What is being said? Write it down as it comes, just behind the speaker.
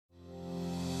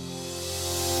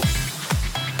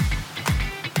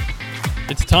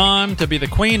It's time to be the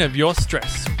queen of your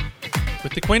stress.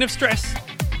 With the Queen of Stress,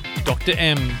 Dr.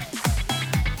 M.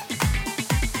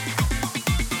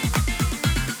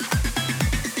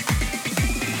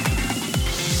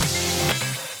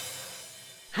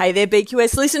 Hey there,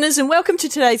 BQS listeners, and welcome to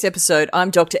today's episode.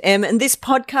 I'm Dr. M, and this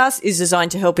podcast is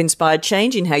designed to help inspire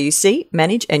change in how you see,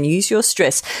 manage, and use your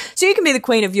stress. So you can be the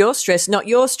queen of your stress, not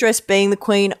your stress being the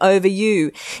queen over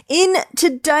you. In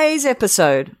today's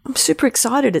episode, I'm super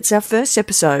excited. It's our first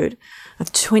episode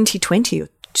of 2020 or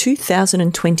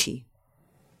 2020.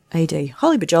 AD.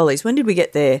 Holy bajolies, when did we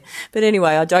get there? But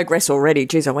anyway, I digress already.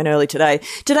 Geez, I went early today.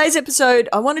 Today's episode,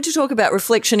 I wanted to talk about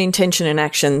reflection, intention, and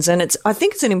actions. And I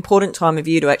think it's an important time of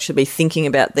year to actually be thinking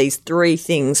about these three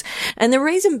things. And the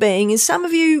reason being is some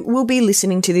of you will be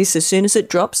listening to this as soon as it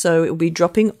drops. So it will be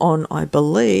dropping on, I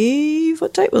believe,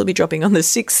 what date will it be dropping? On the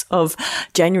 6th of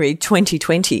January,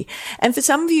 2020. And for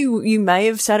some of you, you may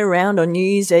have sat around on New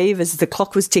Year's Eve as the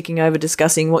clock was ticking over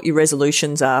discussing what your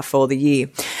resolutions are for the year.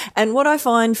 And what I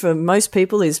find for most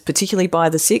people is, particularly by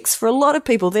the 6th, for a lot of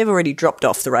people, they've already dropped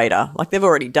off the radar, like they've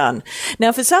already done.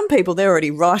 Now, for some people, they're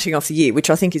already writing off the year, which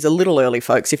I think is a little early,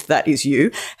 folks, if that is you.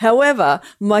 However,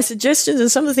 my suggestions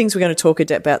and some of the things we're going to talk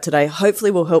about today hopefully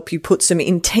will help you put some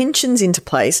intentions into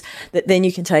place that then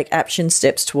you can take action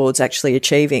steps towards actually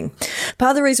achieving. Part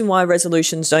of the reason why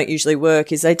resolutions don't usually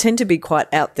work is they tend to be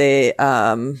quite out there,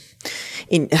 out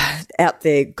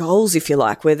there goals, if you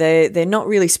like, where they're not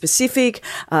really specific.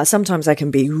 Sometimes they can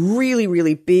be really,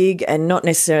 really big and not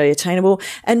necessarily attainable.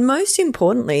 And most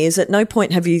importantly is at no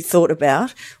point have you thought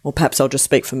about, or perhaps I'll just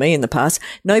speak for me in the past,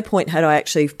 no point had I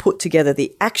actually put together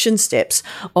the action steps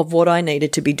of what I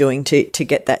needed to be doing to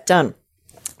get that done.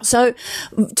 So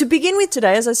to begin with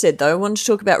today, as I said, though, I wanted to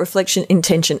talk about reflection,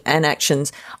 intention, and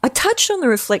actions. I touched on the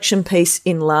reflection piece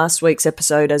in last week's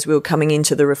episode as we were coming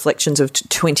into the reflections of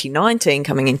 2019,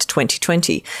 coming into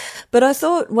 2020. But I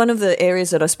thought one of the areas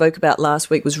that I spoke about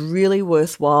last week was really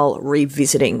worthwhile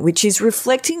revisiting, which is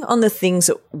reflecting on the things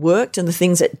that worked and the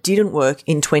things that didn't work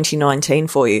in 2019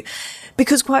 for you.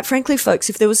 Because quite frankly, folks,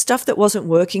 if there was stuff that wasn't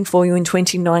working for you in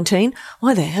 2019,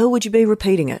 why the hell would you be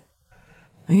repeating it?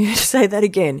 I'm going to say that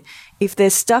again. If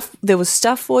there was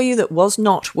stuff for you that was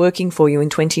not working for you in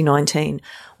 2019,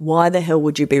 why the hell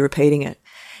would you be repeating it?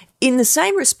 In the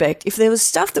same respect, if there was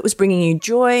stuff that was bringing you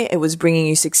joy, it was bringing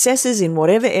you successes in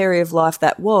whatever area of life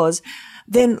that was,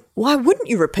 then why wouldn't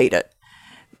you repeat it?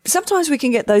 Sometimes we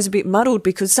can get those a bit muddled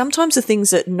because sometimes the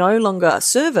things that no longer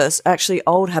serve us are actually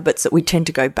old habits that we tend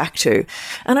to go back to.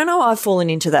 And I know I've fallen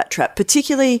into that trap,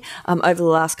 particularly over the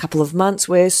last couple of months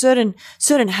where certain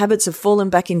habits have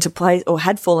fallen back into place or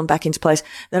had fallen back into place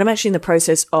that I'm actually in the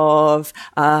process of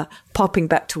popping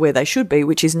back to where they should be,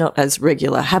 which is not as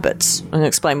regular habits. I'm going to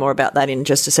explain more about that in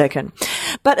just a second.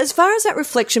 But as far as that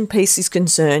reflection piece is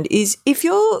concerned, is if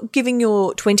you're giving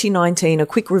your 2019 a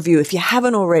quick review, if you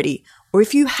haven't already, or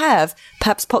if you have,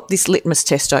 perhaps pop this litmus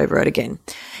test over it again,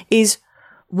 is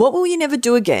what will you never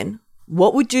do again?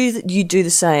 What would you do the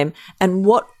same? And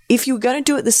what, if you were going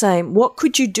to do it the same, what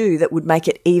could you do that would make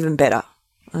it even better?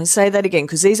 I'll say that again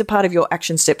because these are part of your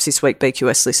action steps this week,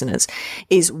 BQS listeners,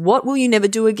 is what will you never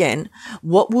do again?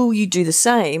 What will you do the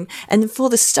same? And for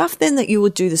the stuff then that you will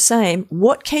do the same,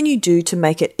 what can you do to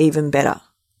make it even better?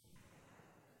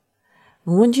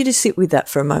 I want you to sit with that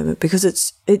for a moment because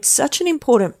it's such an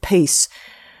important piece.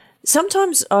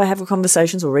 Sometimes I have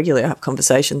conversations, or regularly I have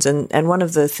conversations, and one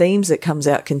of the themes that comes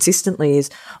out consistently is,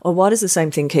 oh, why does the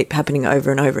same thing keep happening over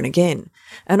and over and again?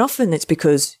 And often it's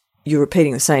because you're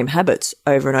repeating the same habits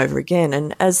over and over again.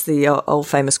 And as the old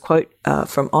famous quote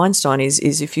from Einstein is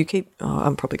if you keep,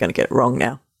 I'm probably going to get it wrong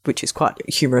now, which is quite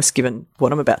humorous given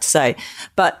what I'm about to say,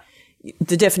 but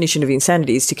the definition of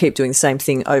insanity is to keep doing the same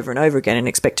thing over and over again and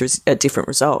expect a different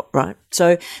result, right?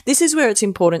 So this is where it's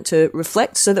important to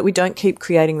reflect so that we don't keep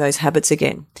creating those habits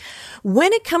again.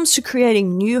 When it comes to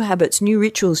creating new habits, new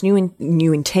rituals,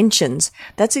 new intentions,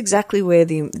 that's exactly where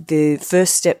the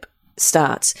first step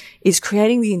starts, is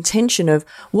creating the intention of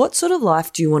what sort of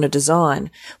life do you want to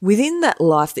design. Within that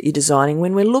life that you're designing,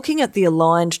 when we're looking at the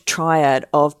aligned triad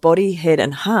of body, head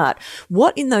and heart,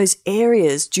 what in those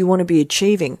areas do you want to be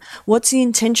achieving? What's the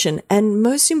intention? And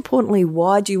most importantly,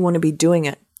 why do you want to be doing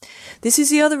it? This is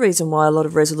the other reason why a lot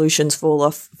of resolutions fall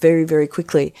off very, very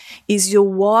quickly, is your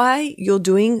why you're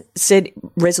doing said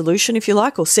resolution, if you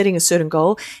like, or setting a certain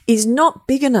goal is not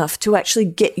big enough to actually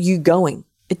get you going.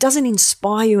 It doesn't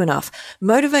inspire you enough.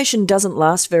 Motivation doesn't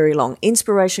last very long.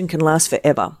 Inspiration can last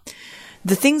forever.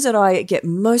 The things that I get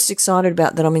most excited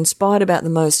about, that I'm inspired about the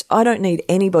most, I don't need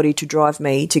anybody to drive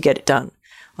me to get it done.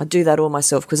 I do that all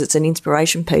myself because it's an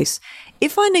inspiration piece.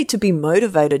 If I need to be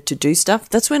motivated to do stuff,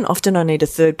 that's when often I need a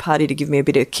third party to give me a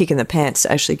bit of a kick in the pants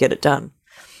to actually get it done.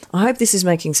 I hope this is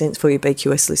making sense for you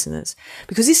BQS listeners,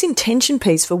 because this intention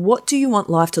piece for what do you want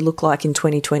life to look like in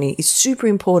 2020 is super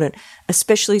important,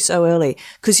 especially so early,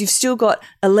 because you've still got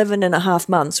 11 and a half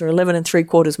months or 11 and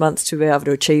 3/4 months to be able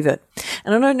to achieve it.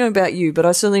 And I don't know about you, but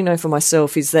I certainly know for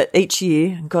myself is that each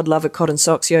year, God love it, cotton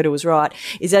socks, Yoda was right,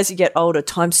 is as you get older,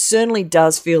 time certainly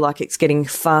does feel like it's getting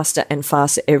faster and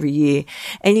faster every year.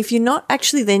 And if you're not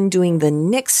actually then doing the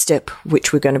next step,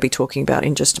 which we're going to be talking about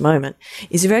in just a moment,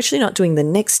 is if you're actually not doing the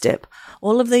next step,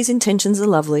 all of these intentions are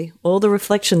lovely, all the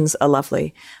reflections are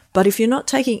lovely, but if you're not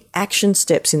taking action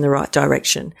steps in the right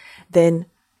direction, then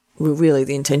really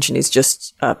the intention is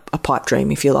just a pipe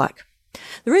dream, if you like.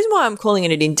 The reason why I'm calling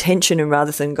it an intention and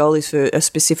rather than goal is for a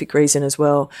specific reason as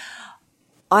well.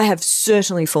 I have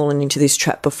certainly fallen into this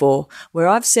trap before where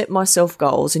I've set myself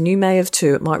goals, and you may have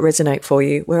too, it might resonate for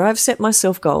you, where I've set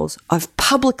myself goals, I've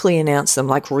publicly announced them,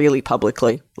 like really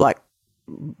publicly, like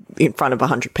in front of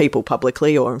 100 people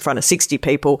publicly or in front of 60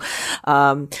 people.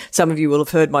 Some of you will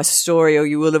have heard my story, or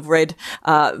you will have read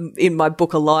in my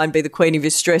book, A Line, Be the Queen of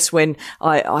Your Stress, when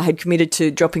I had committed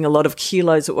to dropping a lot of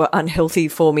kilos that were unhealthy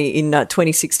for me in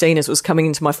 2016 as it was coming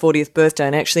into my 40th birthday,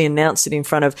 and actually announced it in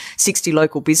front of 60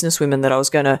 local businesswomen that I was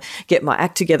going to get my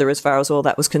act together as far as all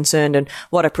that was concerned. And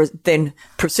what I then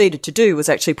proceeded to do was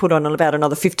actually put on about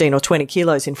another 15 or 20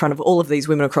 kilos in front of all of these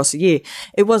women across the year.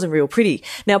 It wasn't real pretty.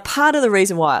 Now, part of the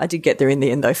reason why I did get there in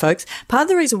the end though, folks, part of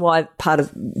the reason why part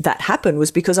of that happened was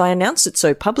because I announced it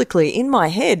so publicly. In my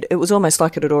head, it was almost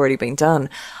like it had already been done.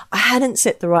 I hadn't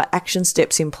set the right action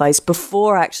steps in place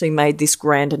before I actually made this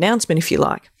grand announcement, if you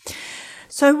like.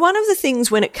 So one of the things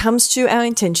when it comes to our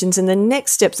intentions and the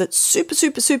next steps that's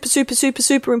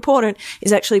super important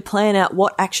is actually plan out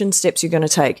what action steps you're going to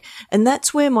take. And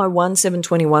that's where my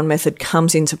 1-7-21 method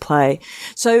comes into play.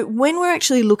 So when we're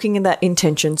actually looking at that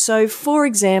intention, so for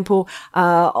example,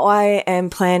 I am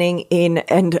planning in,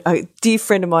 and a dear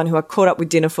friend of mine who I caught up with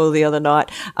dinner for the other night,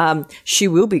 she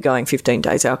will be going 15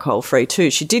 days alcohol free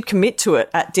too. She did commit to it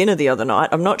at dinner the other night.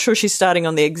 I'm not sure she's starting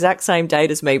on the exact same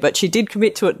date as me, but she did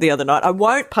commit to it the other night. I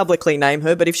won't publicly name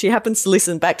her, but if she happens to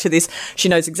listen back to this, she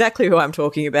knows exactly who I'm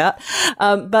talking about.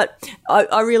 But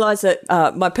I realise that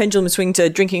my pendulum swing to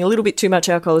drinking a little bit too much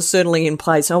alcohol is certainly in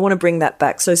place. So I want to bring that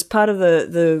back. So as part of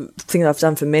the thing that I've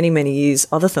done for many, many years,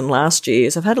 other than last year,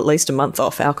 is I've had at least a month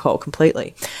off alcohol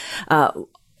completely.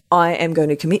 I am going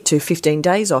to commit to 15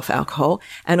 days off alcohol,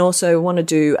 and also want to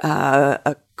do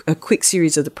a quick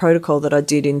series of the protocol that I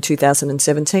did in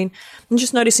 2017. I'm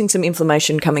just noticing some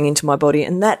inflammation coming into my body,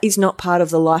 and that is not part of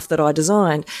the life that I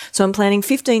designed. So I'm planning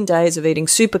 15 days of eating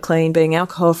super clean, being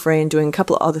alcohol free, and doing a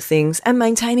couple of other things, and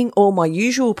maintaining all my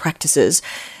usual practices,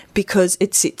 because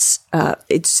it's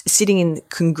sitting in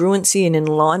congruency and in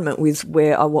alignment with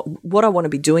where what I want to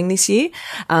be doing this year,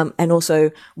 and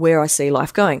also where I see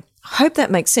life going. I hope that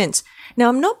makes sense. Now,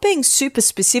 I'm not being super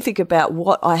specific about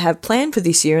what I have planned for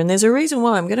this year, and there's a reason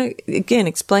why. I'm going to, again,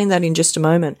 explain that in just a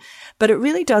moment. But it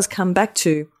really does come back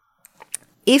to,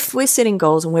 if we're setting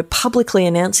goals and we're publicly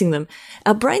announcing them,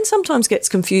 our brain sometimes gets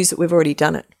confused that we've already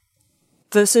done it.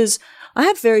 Versus, I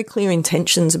have very clear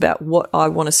intentions about what I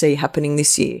want to see happening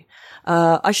this year.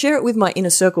 I share it with my inner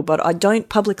circle, but I don't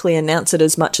publicly announce it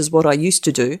as much as what I used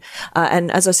to do. And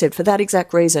as I said, for that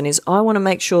exact reason is I want to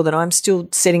make sure that I'm still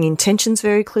setting intentions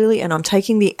very clearly, and I'm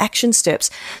taking the action steps.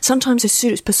 Sometimes they're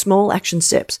super small action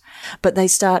steps, but they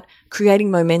start creating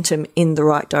momentum in the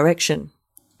right direction.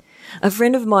 A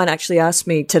friend of mine actually asked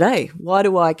me today, why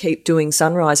do I keep doing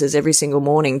sunrises every single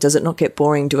morning? Does it not get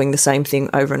boring doing the same thing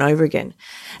over and over again?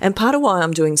 And part of why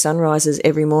I'm doing sunrises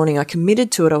every morning, I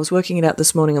committed to it. I was working it out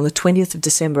this morning on the 20th of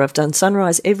December. I've done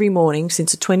sunrise every morning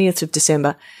since the 20th of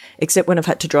December, except when I've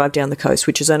had to drive down the coast,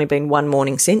 which has only been one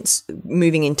morning since.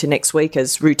 Moving into next week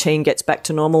as routine gets back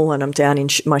to normal and I'm down in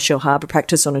my Shell Harbour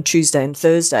practice on a Tuesday and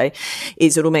Thursday,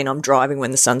 it'll mean I'm driving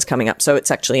when the sun's coming up. So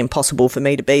it's actually impossible for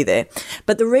me to be there.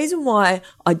 But the reason why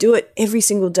I do it every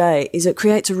single day is it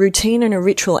creates a routine and a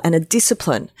ritual and a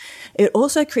discipline. It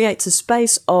also creates a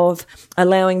space of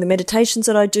allowing the meditations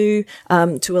that I do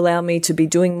to allow me to be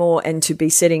doing more and to be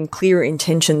setting clearer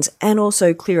intentions and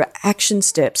also clearer action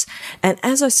steps. And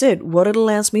as I said, what it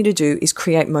allows me to do is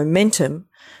create momentum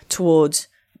towards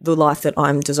the life that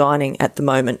I'm designing at the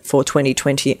moment for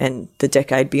 2020 and the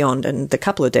decade beyond and the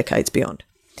couple of decades beyond.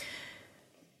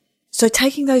 So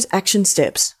taking those action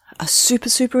steps are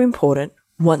super important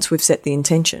once we've set the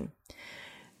intention.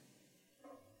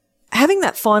 Having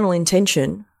that final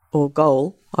intention or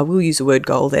goal, I will use the word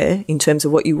goal there in terms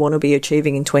of what you want to be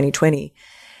achieving in 2020,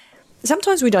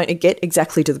 sometimes we don't get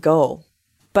exactly to the goal.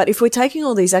 But if we're taking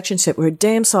all these action steps, we're a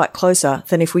damn sight closer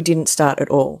than if we didn't start at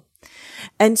all.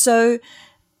 And so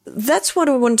that's what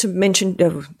I wanted to mention.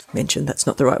 Mention, that's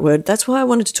not the right word. That's why I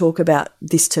wanted to talk about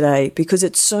this today, because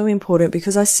it's so important,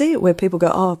 because I see it where people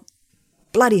go, oh,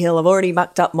 bloody hell, I've already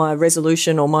mucked up my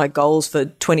resolution or my goals for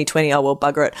 2020. Oh, well,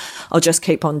 bugger it. I'll just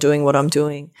keep on doing what I'm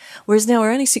doing. Whereas now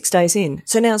we're only 6 days in.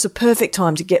 So now it's a perfect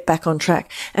time to get back on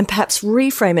track and perhaps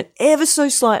reframe it ever so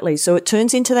slightly so it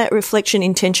turns into that reflection,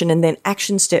 intention, and then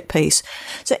action step piece.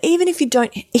 So even if you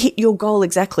don't hit your goal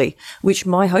exactly, which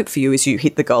my hope for you is you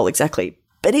hit the goal exactly,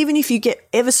 but even if you get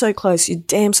ever so close, you're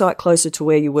damn sight closer to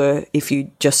where you were if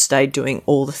you just stayed doing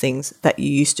all the things that you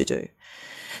used to do.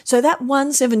 So that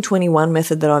 1-7-21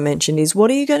 method that I mentioned is,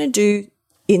 what are you going to do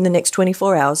in the next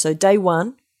 24 hours? So day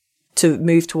 1 to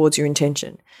move towards your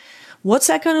intention. What's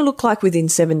that going to look like within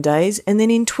 7 days? And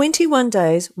then in 21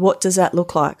 days, what does that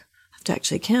look like? I have to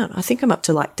actually count. I think I'm up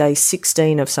to like day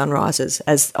 16 of sunrises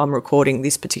as I'm recording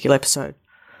this particular episode.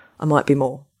 I might be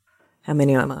more. How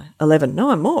many am I? 11. No,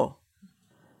 I'm more.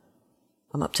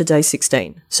 I'm up to day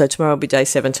 16. So tomorrow will be day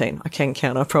 17. I can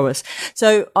count, I promise.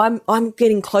 So I'm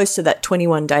getting close to that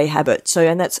 21-day habit. So,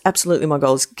 and that's absolutely my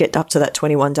goal, is get up to that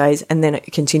 21 days, and then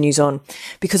it continues on,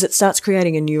 because it starts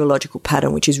creating a neurological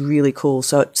pattern, which is really cool.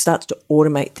 So it starts to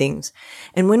automate things.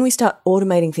 And when we start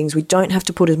automating things, we don't have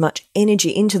to put as much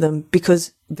energy into them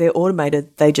because they're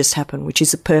automated. They just happen, which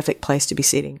is the perfect place to be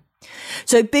sitting.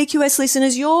 So BQS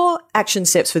listeners, your action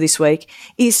steps for this week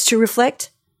is to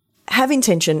reflect, have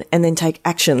intention, and then take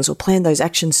actions or plan those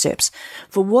action steps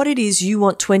for what it is you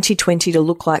want 2020 to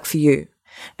look like for you.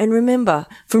 And remember,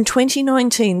 from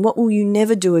 2019, what will you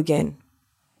never do again?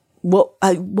 What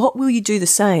will you do the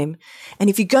same? And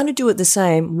if you're going to do it the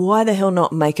same, why the hell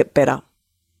not make it better?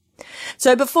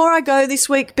 So before I go this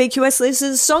week, BQS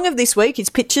listeners, song of this week is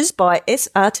Pictures by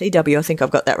SRTW. I think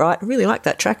I've got that right. I really like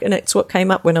that track, and it's what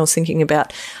came up when I was thinking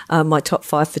about my top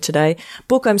 5 for today.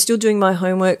 Book, I'm still doing my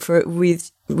homework for it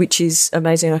with, which is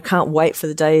amazing. I can't wait for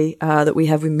the day that we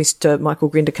have with Mr. Michael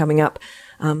Grinder coming up.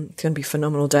 It's going to be a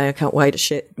phenomenal day. I can't wait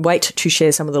to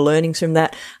share some of the learnings from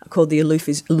that, called the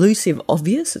elusive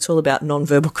obvious. It's all about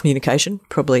non-verbal communication.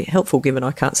 Probably helpful, given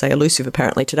I can't say elusive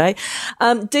apparently today.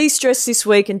 De-stress this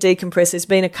week and decompress. There's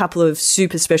been a couple of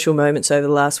super special moments over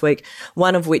the last week,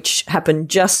 one of which happened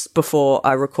just before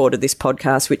I recorded this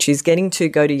podcast, which is getting to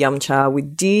go to Yum Cha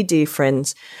with dear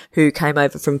friends who came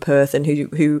over from Perth and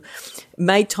who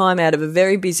made time out of a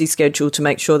very busy schedule to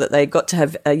make sure that they got to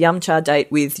have a Yum Cha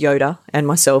date with Yoda and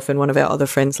myself and one of our other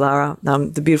friends, Lara,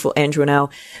 the beautiful Andrew and Al,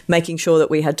 making sure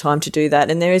that we had time to do that.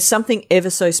 And there is something ever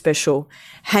so special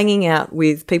hanging out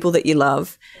with people that you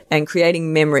love and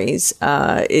creating memories.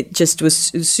 It just was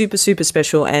super, super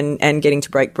special, and getting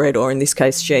to break bread, or in this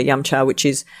case, share Yum Cha, which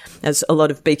is, as a lot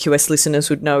of BQS listeners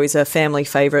would know, is a family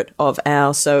favourite of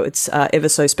ours. So it's ever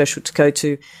so special to go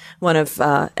to one of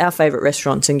our favourite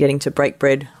restaurants and getting to break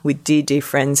bread with dear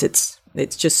friends.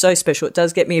 It's just so special. It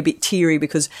does get me a bit teary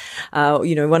because,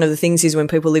 one of the things is when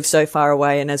people live so far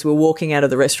away, and as we're walking out of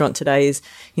the restaurant today is,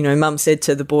 Mum said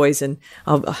to the boys, and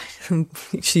I'll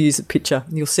she used a picture,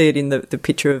 you'll see it in the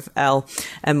picture of Al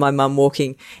and my mum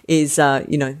walking, is,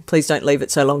 please don't leave it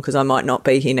so long because I might not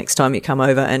be here next time you come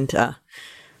over. And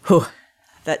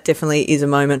that definitely is a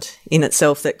moment in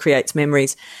itself that creates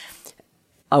memories.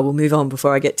 I will move on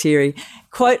before I get teary.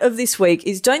 Quote of this week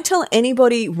is, don't tell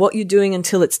anybody what you're doing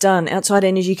until it's done. Outside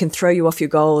energy can throw you off your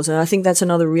goals. And I think that's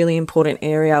another really important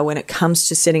area when it comes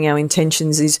to setting our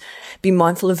intentions, is be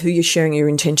mindful of who you're sharing your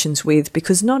intentions with,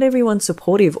 because not everyone's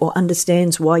supportive or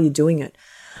understands why you're doing it.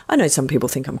 I know some people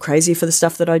think I'm crazy for the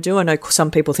stuff that I do. I know some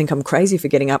people think I'm crazy for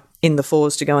getting up in the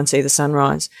 4s to go and see the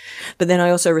sunrise. But then I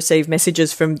also receive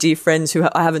messages from dear friends who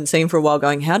I haven't seen for a while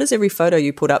going, how does every photo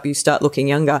you put up, you start looking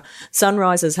younger?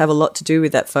 Sunrises have a lot to do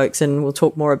with that, folks, and we'll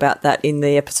talk more about that in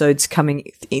the episodes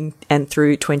coming in and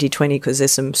through 2020, because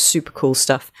there's some super cool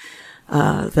stuff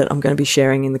that I'm going to be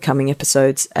sharing in the coming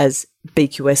episodes as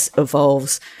BQS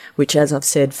evolves, which, as I've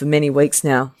said for many weeks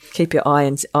now, keep your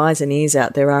eyes and ears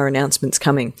out. There are announcements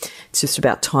coming. It's just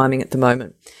about timing at the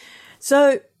moment.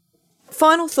 So,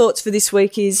 final thoughts for this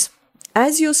week is,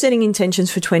 as you're setting intentions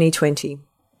for 2020,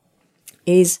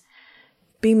 is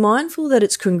be mindful that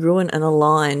it's congruent and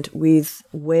aligned with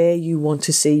where you want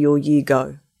to see your year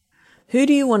go. Who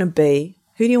do you want to be?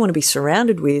 Who do you want to be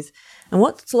surrounded with? And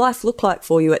what does life look like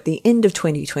for you at the end of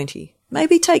 2020?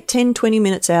 Maybe take 10, 20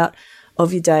 minutes out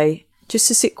of your day just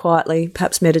to sit quietly,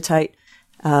 perhaps meditate,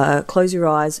 close your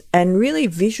eyes and really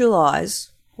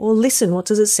visualize or listen. What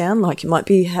does it sound like? It might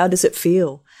be, how does it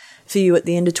feel for you at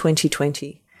the end of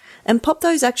 2020? And pop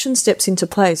those action steps into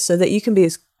place so that you can be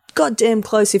as goddamn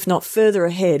close, if not further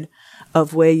ahead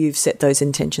of where you've set those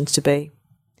intentions to be.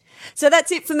 So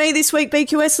that's it for me this week,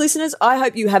 BQS listeners. I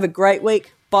hope you have a great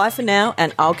week. Bye for now,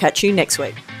 and I'll catch you next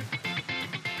week.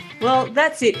 Well,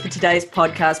 that's it for today's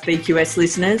podcast, BQS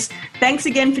listeners. Thanks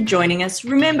again for joining us.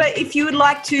 Remember, if you would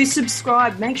like to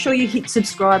subscribe, make sure you hit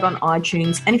subscribe on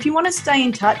iTunes. And if you want to stay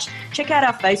in touch, check out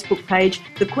our Facebook page,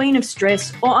 The Queen of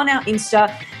Stress, or on our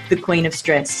Insta, The Queen of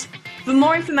Stress. For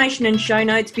more information and show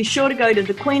notes, be sure to go to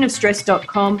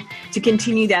thequeenofstress.com to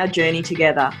continue our journey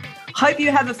together. Hope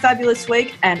you have a fabulous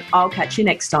week, and I'll catch you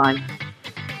next time.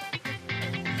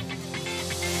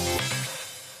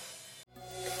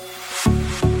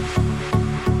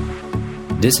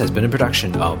 This has been a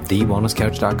production of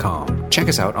TheWellnessCouch.com. Check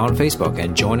us out on Facebook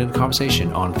and join in the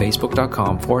conversation on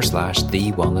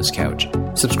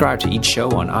Facebook.com/TheWellnessCouch. Subscribe to each show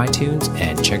on iTunes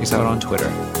and check us out on Twitter.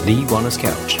 The Wellness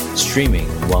Couch, streaming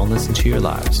wellness into your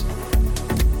lives.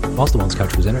 Whilst the Wellness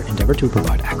Couch presenter endeavor to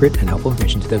provide accurate and helpful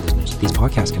information to their listeners, these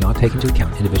podcasts cannot take into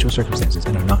account individual circumstances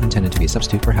and are not intended to be a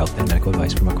substitute for health and medical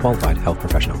advice from a qualified health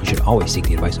professional. You should always seek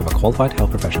the advice of a qualified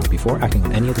health professional before acting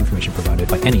on any of the information provided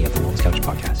by any of the Wellness Couch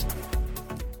podcasts.